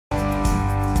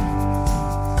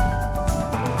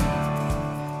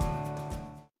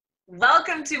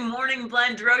Welcome to Morning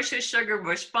Blend Droscha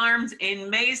Sugarbush Farms in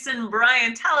Mason.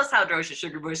 Brian, tell us how Droscha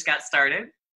Sugarbush got started.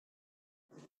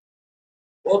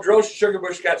 Well, Droscha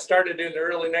Sugarbush got started in the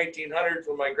early 1900s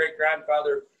when my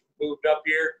great-grandfather moved up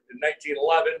here in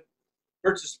 1911,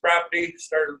 purchased property,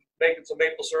 started making some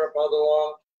maple syrup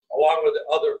along with the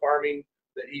other farming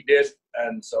that he did.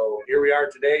 And so here we are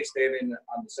today, standing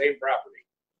on the same property.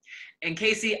 And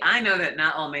Casey, I know that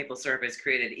not all maple syrup is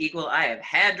created equal. I have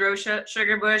had Droscha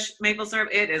Sugarbush maple syrup.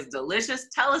 It is delicious.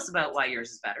 Tell us about why yours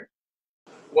is better.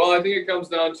 Well, I think it comes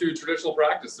down to traditional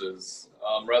practices.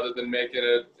 Rather than making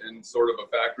it in sort of a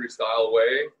factory style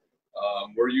way,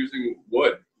 we're using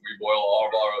wood. We boil all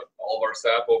of our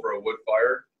sap over a wood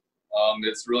fire.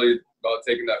 It's really about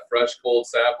taking that fresh, cold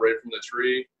sap right from the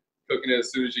tree, cooking it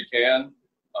as soon as you can,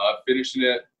 finishing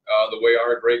it the way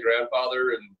our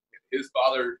great-grandfather and his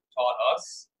father taught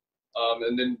us,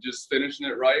 and then just finishing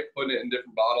it right, putting it in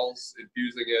different bottles,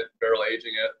 infusing it, barrel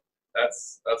aging it.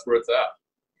 That's where it's at.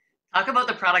 Talk about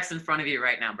the products in front of you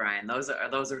right now, Brian. Those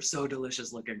are so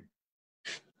delicious looking.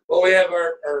 Well, we have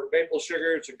our maple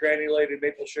sugar. It's a granulated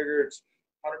maple sugar. It's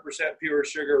 100% pure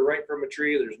sugar right from a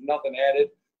tree. There's nothing added.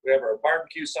 We have our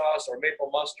barbecue sauce, our maple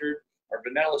mustard, our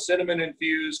vanilla cinnamon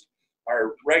infused,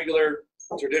 our regular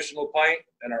traditional pint,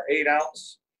 and our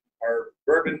 8-ounce, our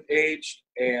bourbon aged,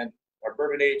 and our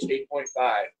bourbon aged 8.5.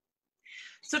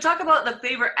 So talk about the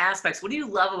favorite aspects. What do you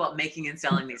love about making and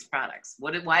selling these products?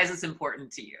 Why is this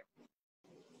important to you?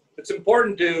 It's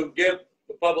important to give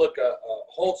the public a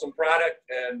wholesome product,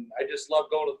 and I just love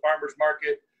going to the farmer's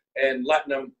market and letting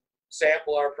them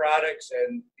sample our products.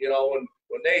 And you know,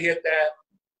 when they hit that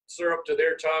syrup to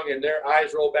their tongue and their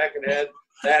eyes roll back in the head,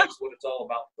 that's what it's all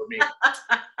about for me.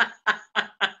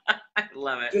 I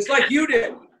love it. Just like you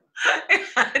did.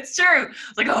 It's true.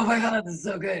 It's like, oh my God, this is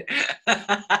so good.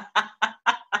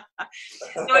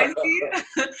 So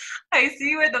I see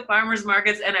you at the farmers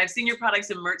markets, and I've seen your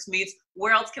products in Mertz Meats.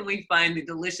 Where else can we find the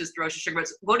delicious Droscha Sugarbush?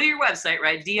 Go to your website,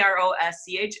 right?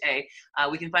 Droscha.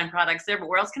 We can find products there, but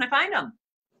where else can I find them?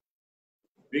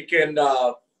 You can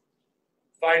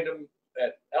find them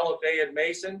at LFA in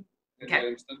Mason,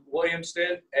 Okay.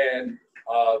 Williamston, and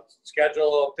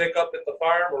schedule a pickup at the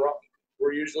farm.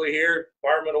 We're usually here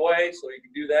farming away, so you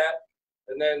can do that.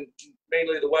 And then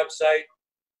mainly the website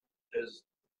is,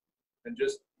 and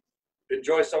just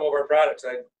enjoy some of our products.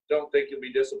 I don't think you'll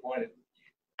be disappointed.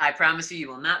 I promise you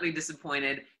will not be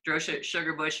disappointed. Droscha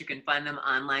Sugarbush, you can find them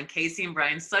online. Casey and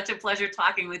Brian, such a pleasure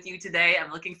talking with you today.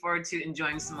 I'm looking forward to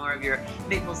enjoying some more of your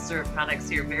maple syrup products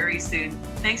here very soon.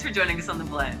 Thanks for joining us on The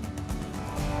Blend.